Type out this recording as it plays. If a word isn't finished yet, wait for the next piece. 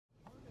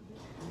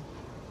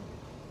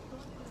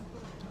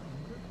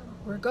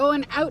We're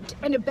going out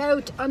and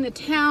about on the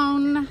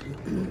town.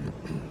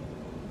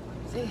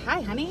 Say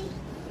hi, honey.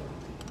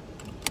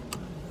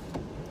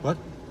 What?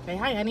 Say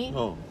hi, honey.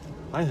 Oh,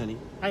 hi, honey.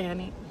 Hi,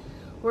 honey.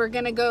 We're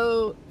gonna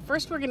go,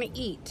 first we're gonna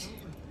eat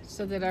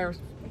so that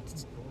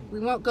we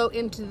won't go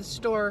into the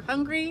store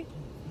hungry.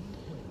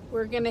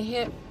 We're gonna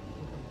hit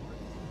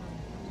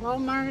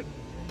Walmart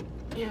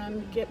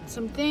and get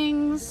some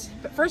things.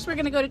 But first we're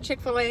gonna go to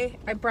Chick-fil-A.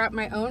 I brought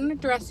my own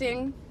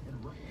dressing.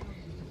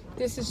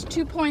 This is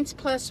 2 points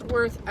plus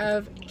worth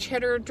of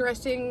cheddar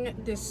dressing,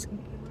 this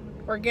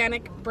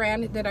organic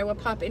brand that I will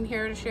pop in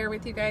here to share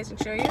with you guys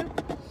and show you.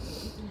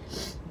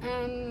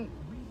 And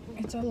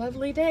it's a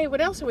lovely day.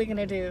 What else are we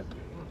gonna do?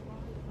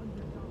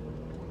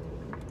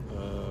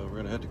 We're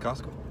gonna head to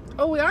Costco.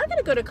 Oh, we are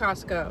gonna go to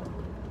Costco.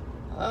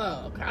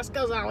 Oh,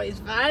 Costco's always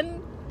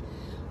fun.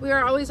 We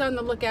are always on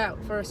the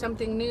lookout for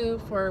something new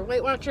for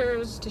Weight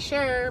Watchers to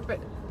share, but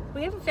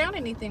we haven't found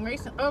anything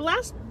recent. Oh,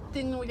 last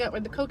thing we got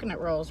were the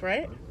coconut rolls,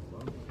 right?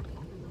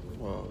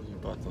 Well, you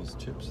bought those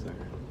chips there.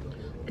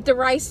 The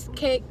rice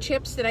cake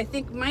chips that I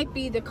think might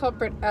be the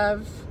culprit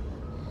of,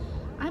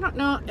 I don't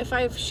know if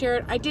I've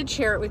shared, I did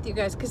share it with you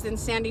guys because then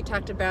Sandy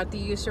talked about the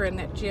Eucerin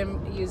that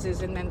Jim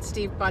uses, and then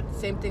Steve bought the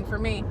same thing for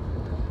me.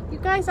 You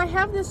guys, I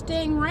have this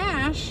dang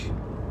rash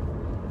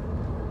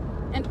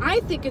and I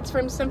think it's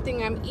from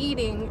something I'm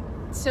eating.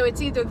 So it's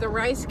either the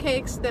rice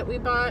cakes that we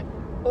bought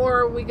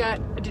or we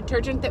got a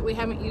detergent that we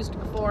haven't used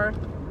before.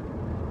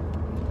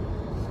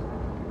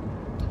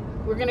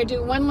 We're gonna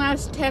do one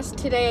last test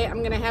today.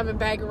 I'm gonna have a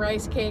bag of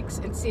rice cakes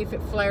and see if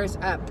it flares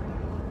up.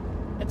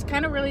 It's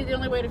kind of really the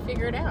only way to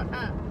figure it out,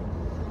 huh?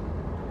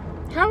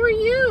 How are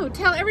you?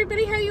 Tell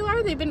everybody how you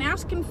are. They've been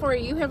asking for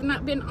you. You have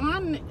not been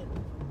on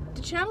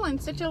the channel in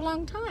such a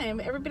long time.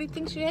 Everybody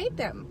thinks you hate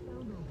them.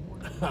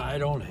 I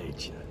don't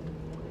hate you.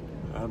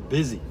 I'm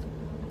busy.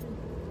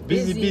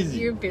 Busy.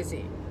 You're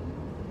busy.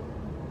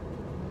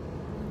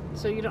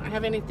 So you don't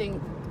have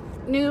anything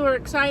new or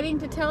exciting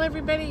to tell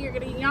everybody? You're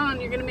gonna yawn.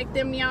 You're gonna make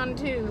them yawn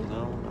too.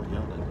 No, not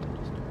yawning.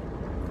 Just...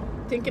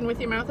 Thinking with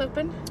your mouth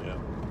open? Yeah.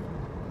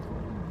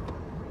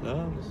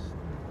 No, just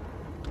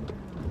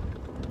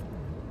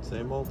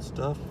same old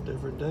stuff,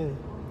 different day.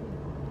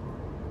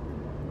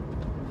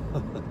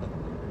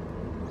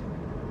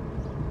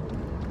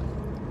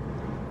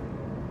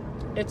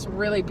 It's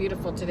really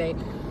beautiful today.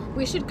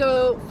 We should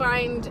go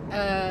find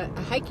a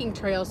hiking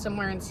trail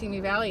somewhere in Simi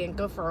Valley and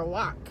go for a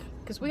walk,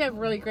 because we have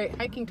really great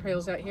hiking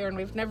trails out here and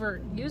we've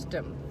never used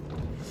them.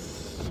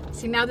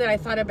 See, now that I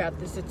thought about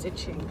this, it's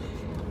itching.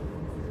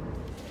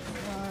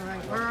 All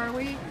right, where are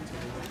we?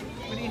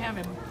 What are you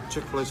having?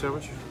 Chick-fil-A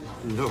sandwich,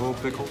 no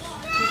pickles.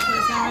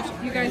 Chick-fil-A sandwich.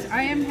 You guys,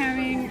 I am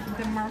having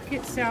the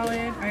market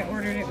salad. I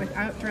ordered it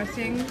without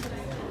dressing.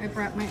 I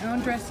brought my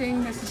own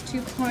dressing. This is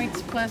 2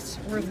 points plus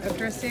worth of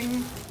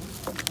dressing.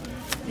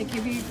 They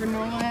give you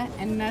granola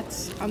and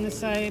nuts on the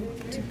side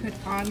to put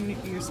on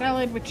your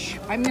salad, which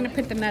I'm going to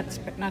put the nuts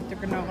but not the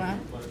granola,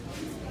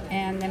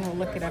 and then we'll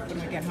look it up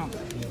when we get home.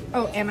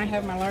 Oh, and I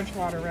have my large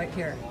water right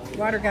here.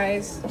 Water,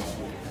 guys.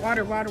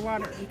 Water, water,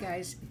 water. You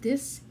guys,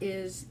 this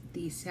is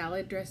the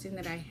salad dressing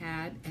that I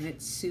had, and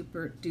it's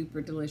super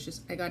duper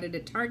delicious. I got it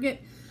at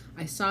Target.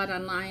 I saw it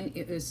online.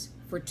 It was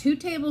for 2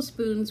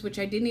 tablespoons, which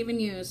I didn't even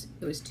use.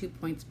 It was 2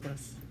 points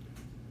plus.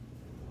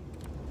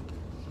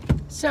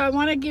 So I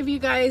want to give you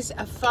guys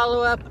a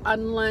follow-up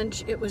on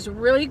lunch. It was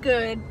really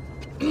good.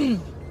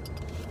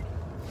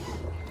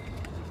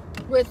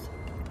 With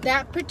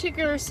that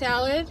particular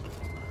salad.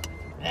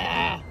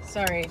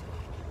 Sorry.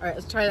 All right,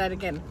 let's try that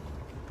again.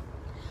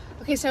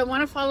 Okay, so I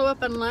want to follow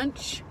up on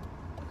lunch.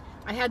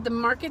 I had the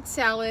market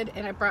salad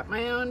and I brought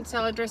my own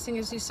salad dressing,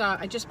 as you saw.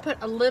 I just put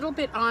a little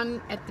bit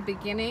on at the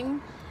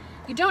beginning.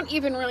 You don't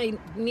even really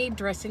need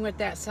dressing with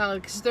that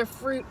salad because their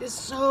fruit is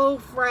so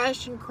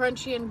fresh and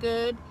crunchy and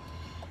good.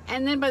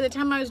 And then by the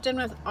time I was done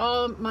with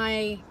all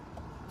my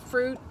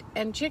fruit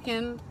and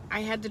chicken,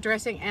 I had the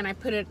dressing and I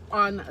put it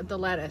on the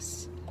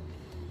lettuce.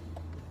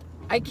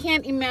 I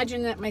can't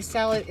imagine that my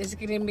salad is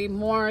going to be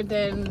more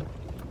than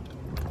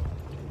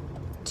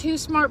 2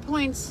 smart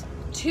points.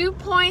 2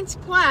 points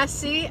plus.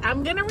 See,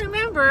 I'm going to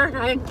remember.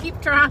 I keep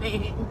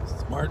trying.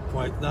 Smart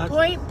point, not...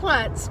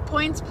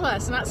 Points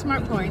plus, not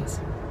smart points.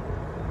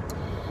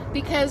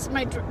 Because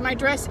my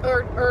dress,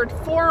 or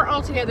 4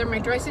 altogether, my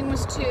dressing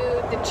was 2,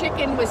 the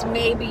chicken was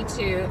maybe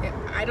 2.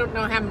 I don't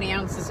know how many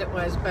ounces it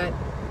was, but...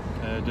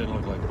 it didn't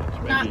look like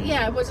much. Maybe...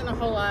 yeah, it wasn't a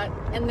whole lot.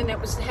 And then it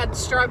had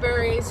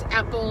strawberries,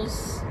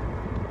 apples,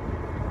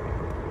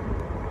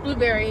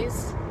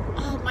 blueberries.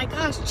 Oh my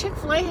gosh,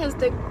 Chick-fil-A has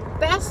the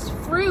best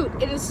fruit.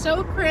 It is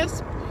so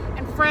crisp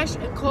and fresh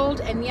and cold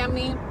and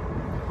yummy.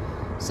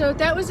 So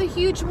that was a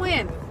huge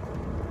win.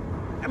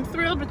 I'm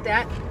thrilled with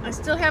that. I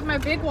still have my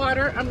big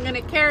water. I'm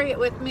gonna carry it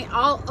with me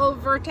all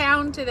over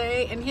town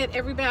today and hit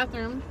every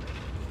bathroom.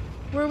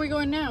 Where are we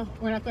going now?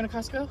 We're not going to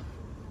Costco?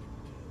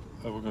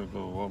 We're gonna go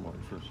to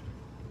Walmart first.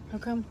 How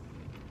come?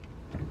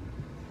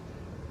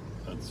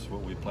 That's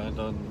what we planned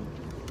on,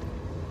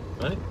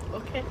 right?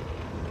 Okay.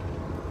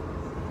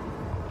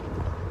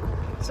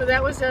 So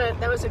that was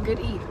a good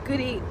eat.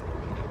 Good eat.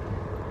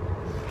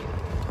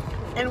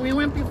 And we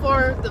went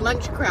before the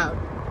lunch crowd.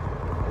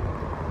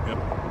 Yep.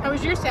 How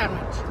was your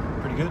sandwich?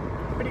 Pretty good.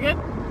 Pretty good?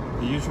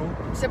 The usual.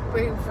 Except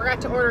we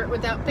forgot to order it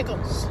without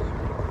pickles.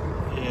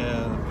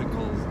 Yeah, the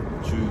pickle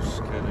juice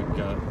kind of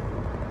got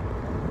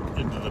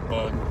into the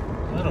bun.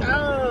 I don't know.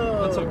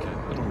 Oh. That's okay.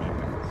 I don't mind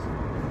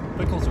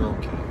pickles. Pickles are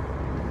okay.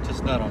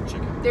 Just not on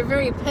chicken. They're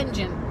very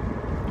pungent.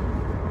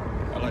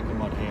 I like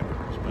them on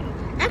hamburgers better.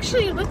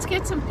 Actually, let's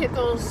get some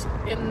pickles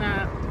in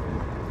at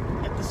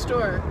the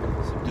store.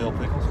 Some dill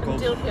pickles. Some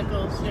dill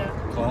pickles, yeah.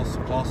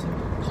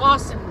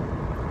 Clausen.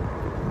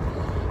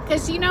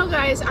 Because you know,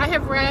 guys,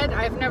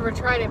 I've never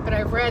tried it, but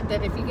I've read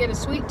that if you get a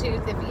sweet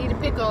tooth, if you eat a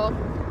pickle,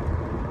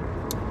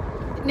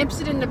 it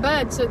nips it in the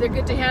bud, so they're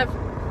good to have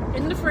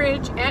in the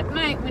fridge at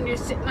night when you're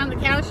sitting on the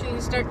couch and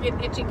you start getting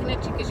itchy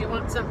because you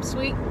want something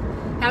sweet.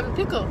 Have a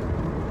pickle.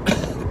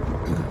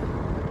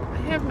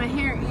 I have my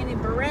hair in a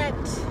barrette.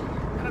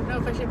 I don't know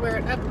if I should wear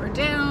it up or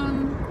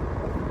down.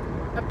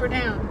 Up or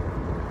down?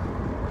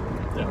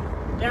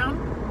 Down.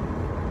 Down?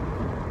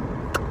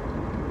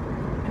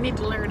 I need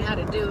to learn how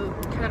to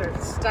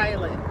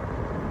style it.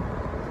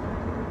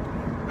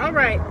 All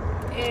right,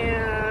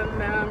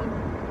 and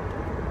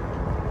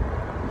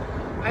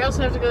I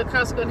also have to go to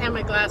Costco and have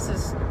my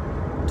glasses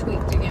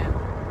tweaked again.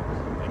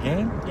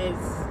 Again? Yes.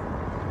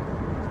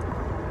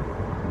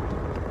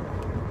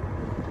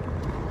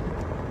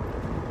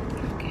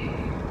 Okay.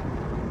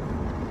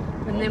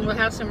 And then we'll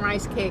have some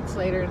rice cakes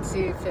later and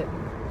see if it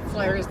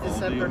flares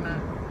this up or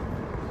not.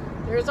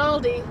 There's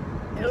Aldi.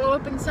 It'll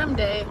open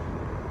someday.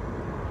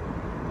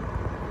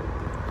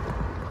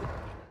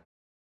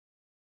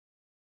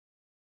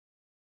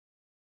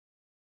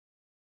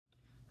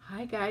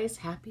 Hi guys,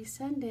 happy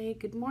Sunday.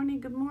 Good morning,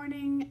 good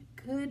morning.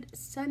 Good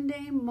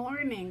Sunday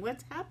morning.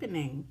 What's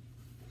happening?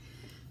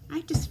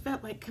 I just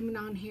felt like coming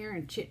on here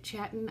and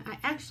chit-chatting. I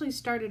actually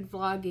started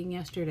vlogging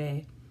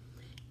yesterday,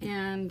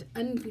 and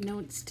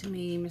unbeknownst to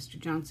me, Mr.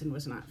 Johnson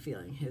was not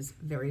feeling his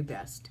very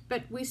best.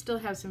 But we still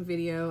have some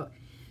video.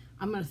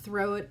 I'm going to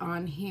throw it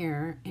on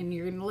here, and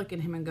you're going to look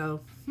at him and go,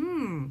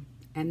 and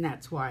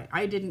that's why.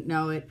 I didn't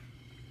know it.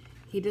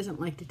 He doesn't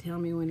like to tell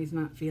me when he's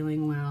not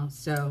feeling well,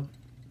 so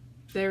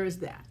there is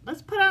that.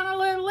 Let's put on a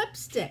little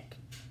lipstick.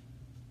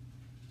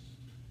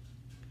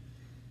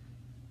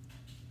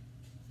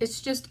 It's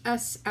just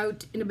us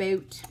out and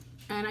about.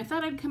 And I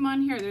thought I'd come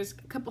on here. There's a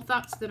couple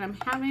thoughts that I'm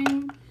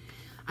having.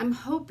 I'm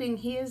hoping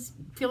he is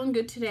feeling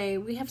good today.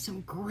 We have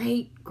some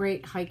great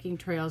hiking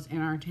trails in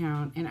our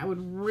town. And I would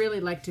really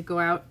like to go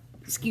out,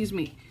 excuse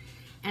me,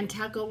 and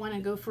tackle one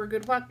and go for a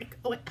good walk.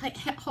 Oh,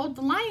 hold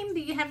the line. Do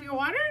you have your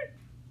water?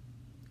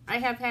 I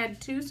have had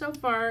 2 so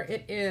far.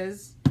 It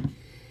is...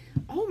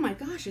 oh my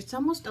gosh, it's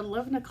almost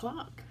 11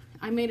 o'clock.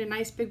 I made a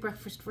nice big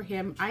breakfast for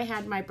him. I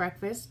had my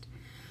breakfast.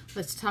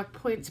 Let's talk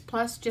points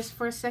plus just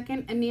for a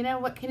second. Anita,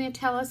 what can you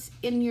tell us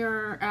in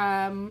your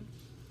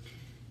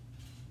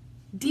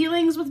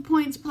dealings with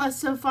points plus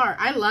so far?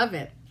 I love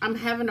it. I'm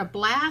having a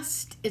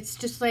blast. It's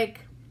just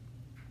like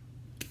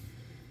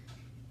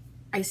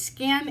I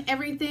scan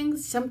everything.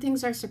 Some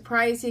things are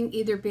surprising,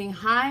 either being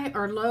high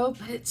or low,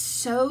 but it's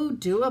so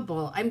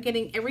doable. I'm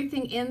getting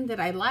everything in that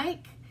I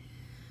like.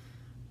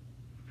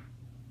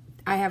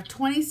 I have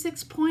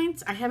 26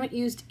 points. I haven't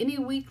used any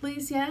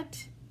weeklies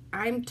yet.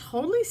 I'm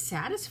totally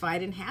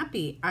satisfied and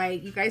happy.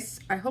 You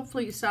guys,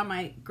 hopefully you saw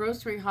my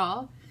grocery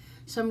haul.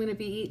 So I'm going to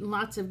be eating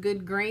lots of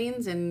good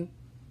grains and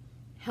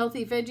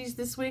healthy veggies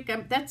this week.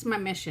 That's my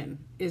mission,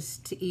 is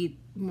to eat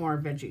more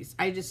veggies.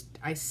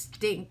 I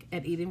stink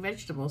at eating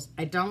vegetables.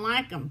 I don't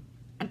like them.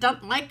 I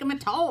don't like them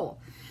at all.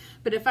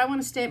 But if I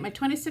want to stay at my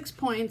 26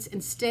 points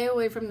and stay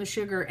away from the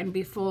sugar and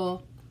be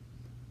full,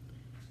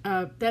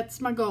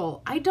 that's my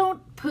goal. I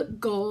don't put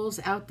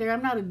goals out there.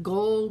 I'm not a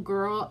goal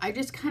girl. I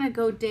just kind of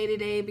go day to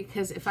day,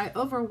 because if I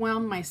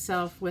overwhelm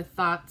myself with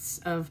thoughts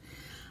of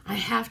I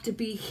have to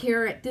be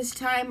here at this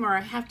time, or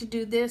I have to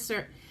do this,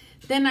 or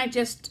then I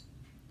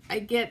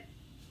get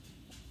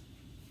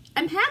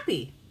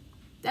unhappy.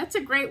 That's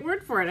a great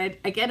word for it.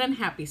 I get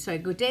unhappy. So I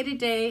go day to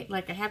day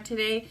like I have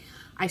today.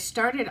 I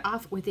started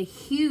off with a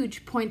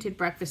huge pointed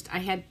breakfast. I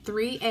had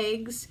 3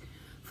 eggs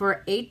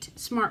for 8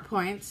 smart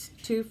points,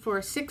 2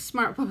 for 6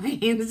 smart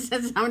points.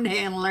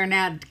 Someday I'll learn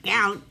how to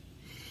count.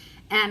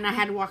 And I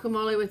had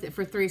guacamole with it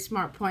for 3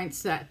 smart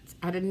points. That's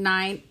out of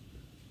 9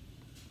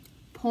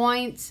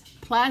 points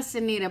plus,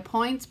 Anita.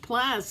 Points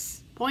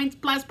plus. Points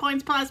plus,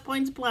 points plus,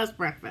 points plus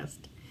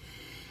breakfast.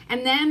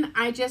 And then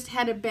I just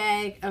had a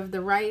bag of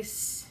the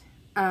rice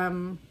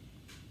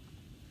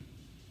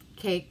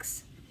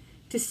cakes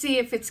to see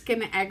if it's going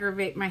to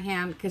aggravate my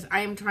hand, because I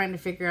am trying to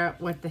figure out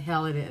what the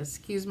hell it is.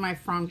 Excuse my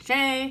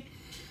Francais,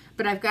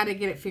 but I've got to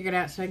get it figured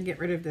out so I can get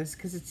rid of this,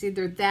 because it's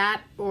either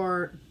that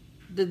or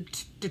the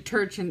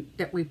detergent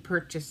that we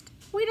purchased.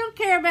 We don't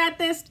care about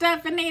this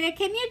stuff, Anita.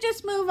 Can you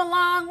just move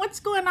along? What's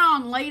going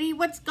on, lady?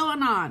 What's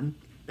going on?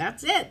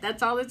 That's it.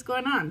 That's all that's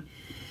going on.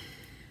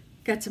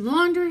 Got some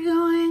laundry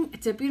going.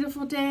 It's a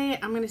beautiful day.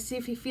 I'm going to see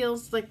if he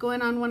feels like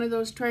going on one of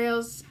those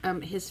trails.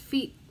 His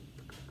feet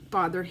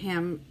bother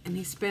him, and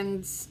he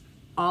spends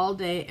all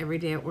day, every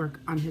day at work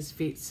on his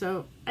feet.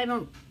 So I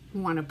don't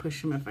want to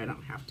push him if I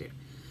don't have to.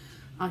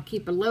 I'll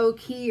keep a low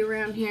key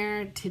around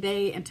here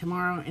today and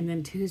tomorrow, and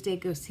then Tuesday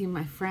go see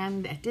my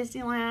friend at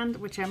Disneyland,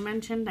 which I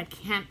mentioned. I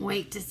can't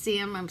wait to see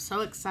him. I'm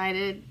so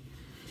excited.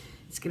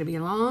 It's going to be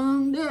a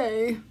long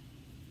day.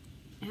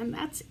 And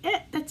that's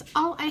it. That's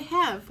all I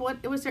have.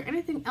 Was there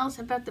anything else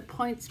about the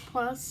Points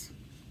Plus?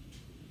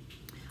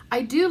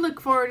 I do look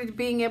forward to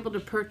being able to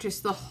purchase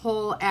the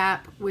whole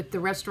app with the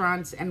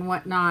restaurants and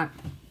whatnot.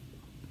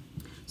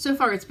 So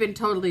far, it's been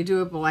totally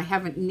doable. I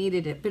haven't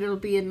needed it, but it'll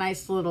be a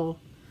nice little,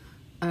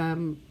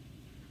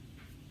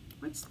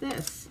 what's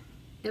this?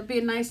 It'll be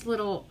a nice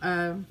little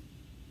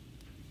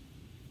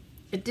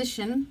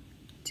addition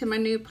to my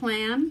new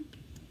plan.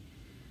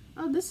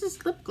 Oh, this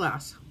is lip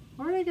gloss.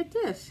 Where did I get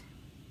this?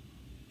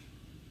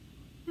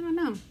 I don't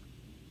know.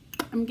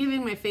 I'm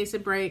giving my face a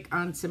break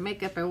on some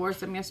makeup. I wore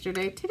some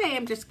yesterday. Today,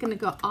 I'm just going to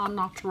go au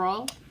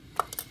natural.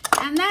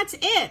 And that's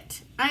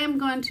it. I am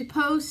going to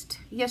post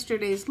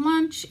yesterday's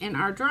lunch in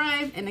our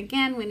drive. And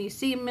again, when you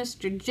see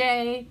Mr.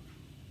 J,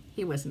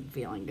 he wasn't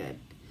feeling good.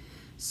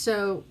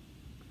 So,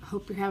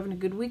 hope you're having a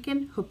good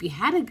weekend. Hope you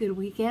had a good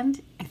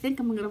weekend. I think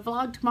I'm going to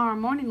vlog tomorrow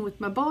morning with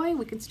my boy.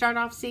 We can start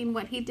off seeing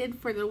what he did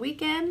for the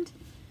weekend.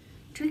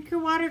 Drink your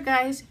water,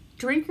 guys.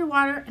 Drink your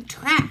water and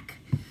track.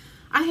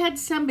 I had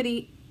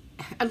somebody,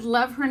 I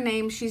love her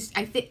name.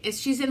 I think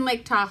she's in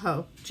Lake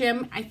Tahoe.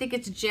 Jim, I think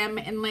it's Jim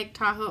in Lake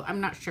Tahoe. I'm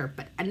not sure,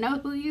 but I know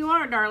who you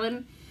are,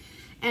 darling.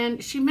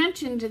 And she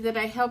mentioned that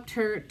I helped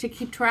her to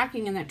keep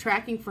tracking, and that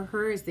tracking for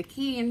her is the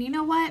key. And you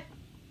know what?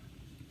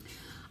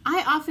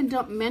 I often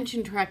don't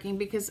mention tracking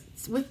because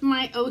with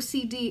my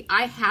OCD,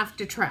 I have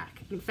to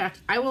track. In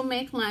fact, I will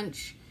make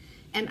lunch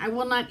and I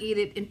will not eat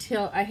it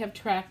until I have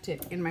tracked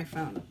it in my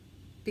phone.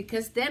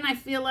 Because then I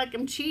feel like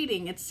I'm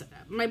cheating.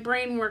 My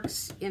brain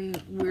works in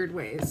weird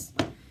ways.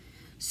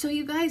 So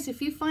you guys,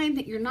 if you find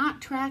that you're not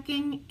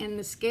tracking and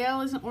the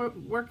scale isn't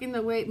moving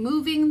the way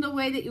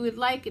that you would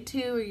like it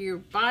to, or your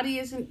body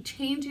isn't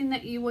changing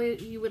that you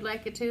would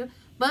like it to,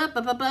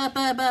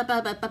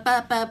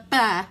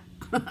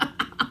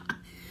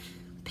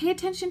 pay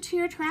attention to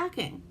your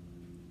tracking.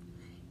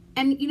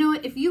 And you know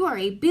what? If you are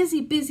a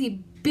busy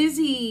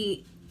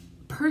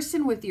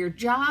person with your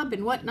job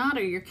and whatnot,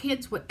 or your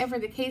kids, whatever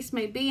the case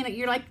may be, and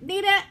you're like,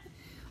 Nita,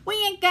 we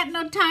ain't got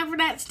no time for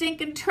that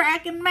stinking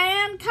tracking,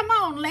 man. Come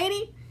on,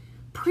 lady.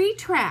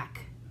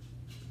 Pre-track.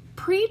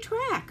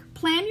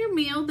 Plan your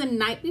meal the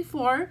night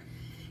before.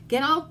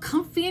 Get all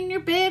comfy in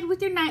your bed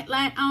with your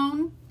nightlight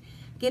on.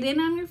 Get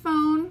in on your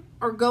phone,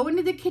 or go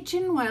into the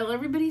kitchen while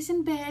everybody's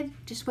in bed.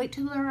 Just wait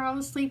till they're all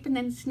asleep and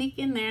then sneak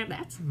in there.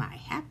 That's my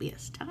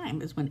happiest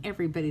time, is when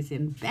everybody's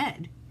in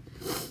bed.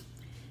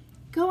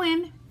 Go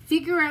in.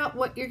 Figure out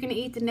what you're going to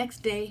eat the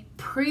next day.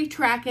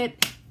 Pre-track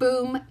it.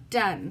 Boom.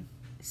 Done.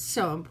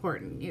 So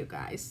important, you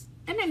guys.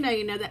 And I know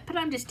you know that, but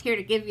I'm just here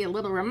to give you a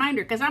little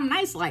reminder because I'm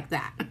nice like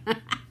that.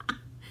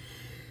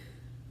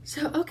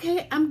 So,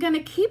 okay, I'm going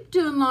to keep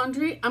doing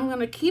laundry. I'm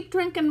going to keep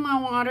drinking my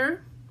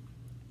water.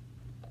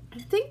 I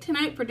think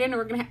tonight for dinner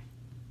we're going to have...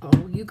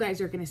 Oh, you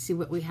guys are going to see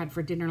what we had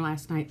for dinner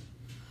last night.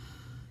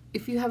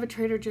 If you have a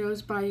Trader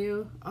Joe's by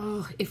you...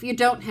 Oh, if you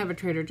don't have a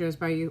Trader Joe's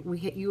by you,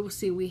 you will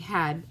see we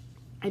had...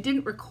 I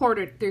didn't record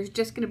it. There's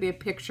just going to be a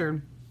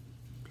picture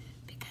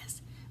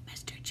because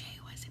Mr. J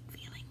wasn't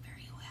feeling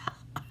very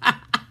well.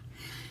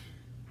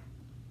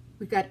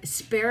 We got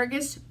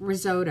asparagus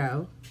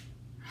risotto.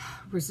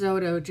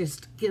 Risotto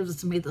just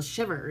gives me the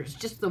shivers.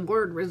 Just the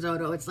word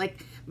risotto. It's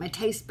like my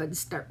taste buds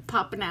start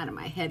popping out of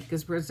my head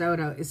because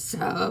risotto is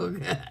so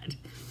good.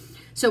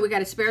 So we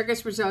got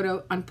asparagus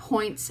risotto on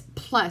Points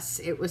Plus.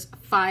 It was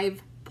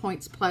 5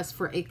 points plus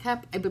for a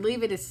cup. I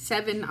believe it is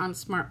 7 on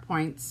Smart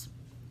Points.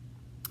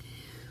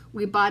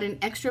 We bought an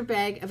extra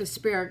bag of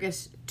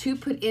asparagus to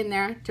put in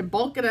there to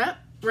bulk it up,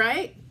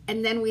 right?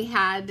 And then we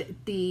had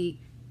the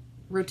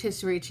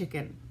rotisserie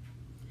chicken.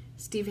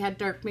 Steve had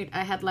dark meat,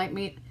 I had light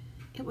meat.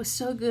 It was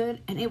so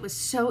good, and it was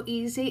so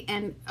easy,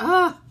 and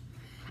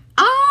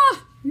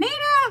Nita!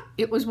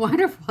 It was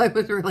wonderful. It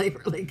was really,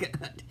 really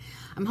good.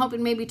 I'm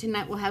hoping maybe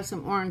tonight we'll have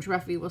some orange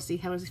roughy. We'll see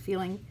how he's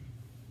feeling.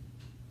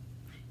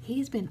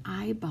 He's been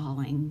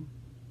eyeballing.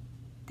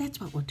 That's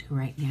what we'll do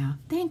right now.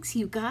 Thanks,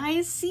 you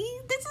guys. See,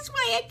 this is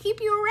why I keep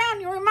you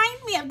around. You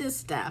remind me of this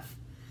stuff.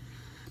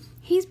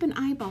 He's been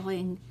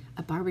eyeballing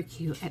a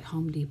barbecue at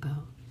Home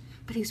Depot.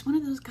 But he's one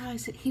of those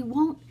guys that he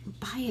won't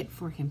buy it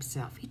for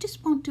himself. He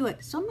just won't do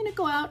it. So I'm going to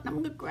go out and I'm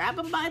going to grab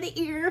him by the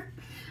ear.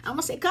 I'm going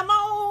to say, come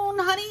on,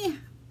 honey.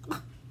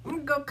 I'm going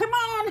to go, come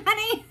on,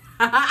 honey.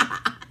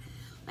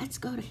 Let's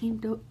go to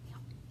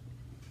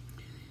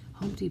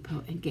Home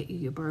Depot and get you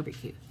your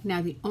barbecue.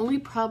 Now, the only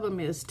problem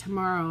is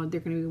tomorrow they're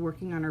going to be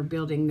working on our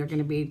building. They're going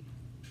to be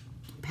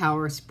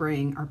power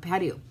spraying our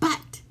patio.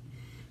 But,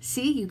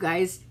 see, you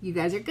guys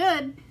are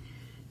good.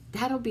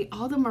 That'll be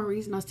all the more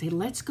reason I'll say,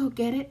 let's go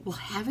get it. We'll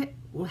have it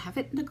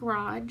in the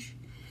garage.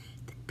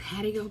 The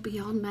patio will be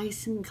all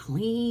nice and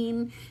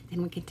clean.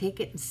 Then we can take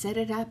it and set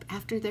it up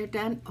after they're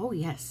done. Oh,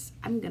 yes,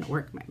 I'm going to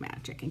work my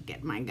magic and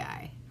get my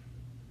guy.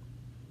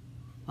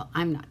 Well,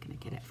 I'm not going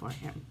to get it for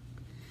him.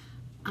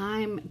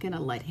 I'm going to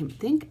let him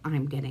think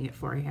I'm getting it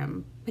for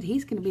him, but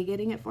he's going to be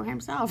getting it for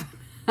himself.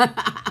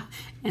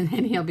 And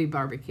then he'll be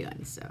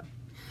barbecuing. So,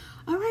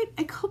 all right.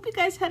 I hope you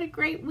guys had a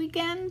great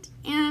weekend.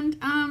 And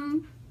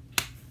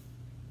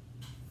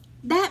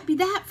that be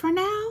that for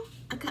now.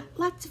 I got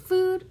lots of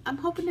food. I'm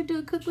hoping to do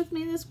a cook with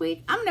me this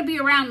week. I'm going to be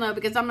around, though,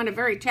 because I'm in a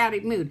very chatty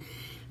mood.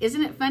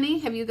 Isn't it funny?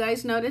 Have you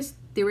guys noticed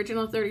the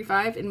original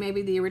 35 and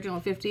maybe the original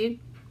 15?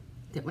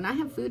 That when I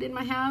have food in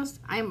my house,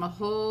 I am a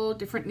whole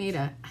different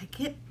Nita. I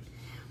get,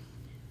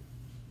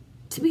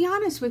 to be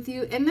honest with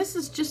you, and this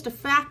is just a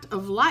fact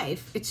of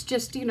life. It's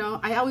just, you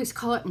know, I always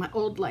call it my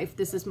old life.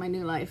 This is my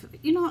new life.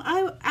 You know,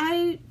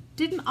 I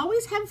didn't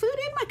always have food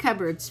in my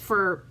cupboards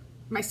for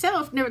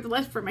myself,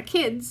 nevertheless for my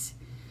kids.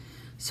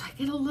 So I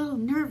get a little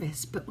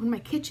nervous. But when my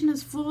kitchen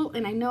is full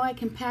and I know I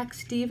can pack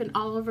Steve and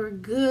Oliver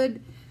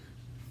good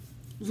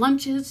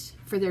lunches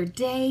for their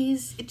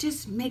days, it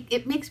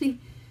makes me,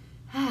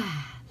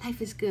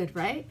 life is good,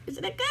 right?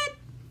 Isn't it good?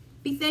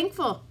 Be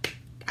thankful.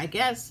 I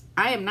guess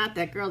I am not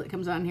that girl that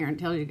comes on here and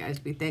tells you guys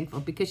to be thankful,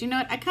 because you know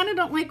what? I kind of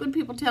don't like when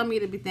people tell me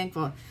to be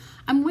thankful.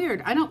 I'm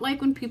weird. I don't like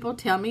when people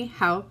tell me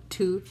how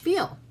to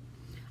feel.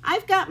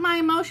 I've got my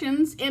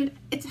emotions, and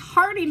it's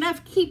hard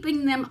enough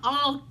keeping them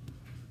all,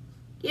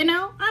 you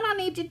know? I don't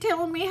need you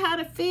telling me how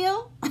to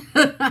feel.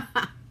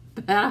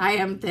 But I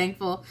am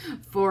thankful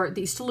for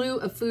the slew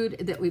of food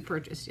that we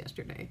purchased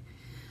yesterday.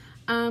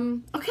 Okay,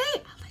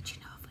 I'll let you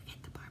know if we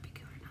get the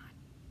barbecue or not.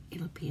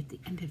 It'll be at the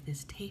end of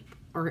this tape,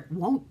 or it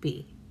won't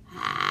be.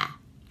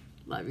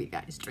 Love you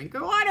guys. Drink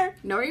your water.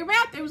 Know where your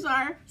bathrooms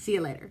are. See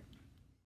you later.